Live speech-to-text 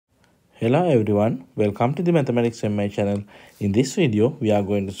Hello everyone, welcome to the Mathematics MI channel. In this video, we are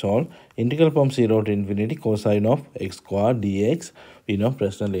going to solve integral from 0 to infinity cosine of x squared dx. We know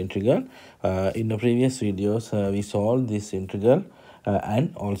Fractional integral. In the previous videos, we solved this integral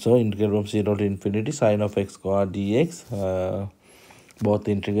and also integral from 0 to infinity sine of x squared dx. Both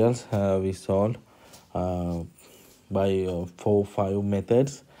integrals we solved by 4-5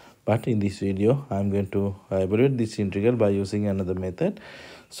 methods. But in this video, I am going to evaluate this integral by using another method.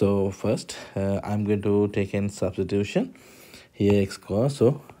 So first, I'm going to take in substitution. Here x square,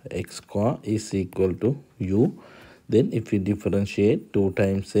 so x square is equal to u. Then if we differentiate 2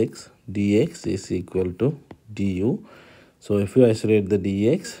 times x, dx is equal to du. So if we isolate the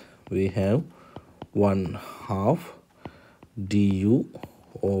dx, we have 1/2 du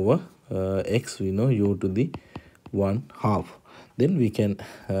over x, we know u to the 1/2. Then we can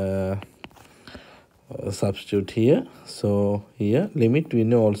substitute here. So here limit we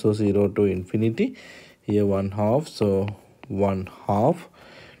know also 0 to infinity. Here 1/2, so 1/2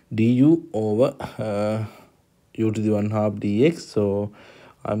 du over u to the 1/2 dx. So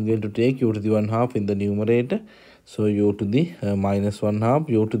I'm going to take u to the 1/2 in the numerator. So u to the minus 1/2,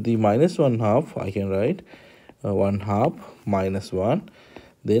 u to the minus 1/2, I can write 1/2 minus 1.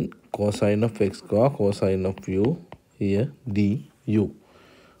 Then cosine of x square, cosine of u, here du.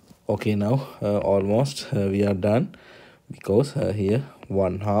 Okay, now almost we are done, because here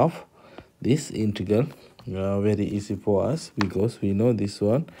 1/2, this integral very easy for us, because we know this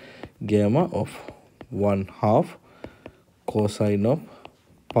one, gamma of 1/2 cosine of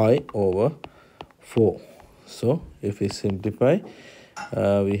pi over 4. So if we simplify,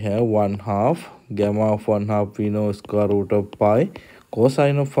 we have 1/2 gamma of 1/2 we know square root of pi,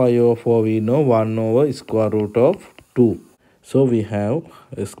 cosine of pi over 4 we know 1 over square root of 2. So we have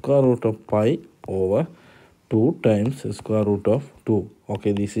a square root of pi over 2 times square root of 2.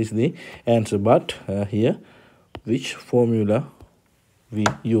 Okay, this is the answer. But here, which formula we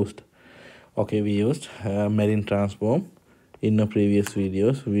used? Okay, we used Mellin transform. In the previous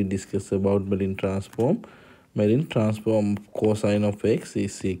videos, we discussed about Mellin transform. Mellin transform cosine of x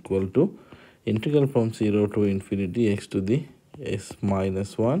is equal to integral from 0 to infinity x to the s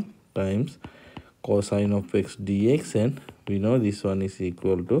minus 1 times cosine of x dx, and we know this one is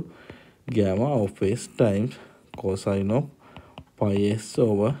equal to gamma of s times cosine of pi s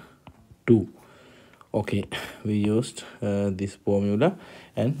over 2. Okay, we used this formula,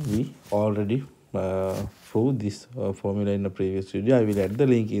 and we already proved this formula in the previous video. I will add the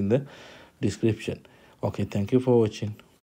link in the description. Okay, thank you for watching.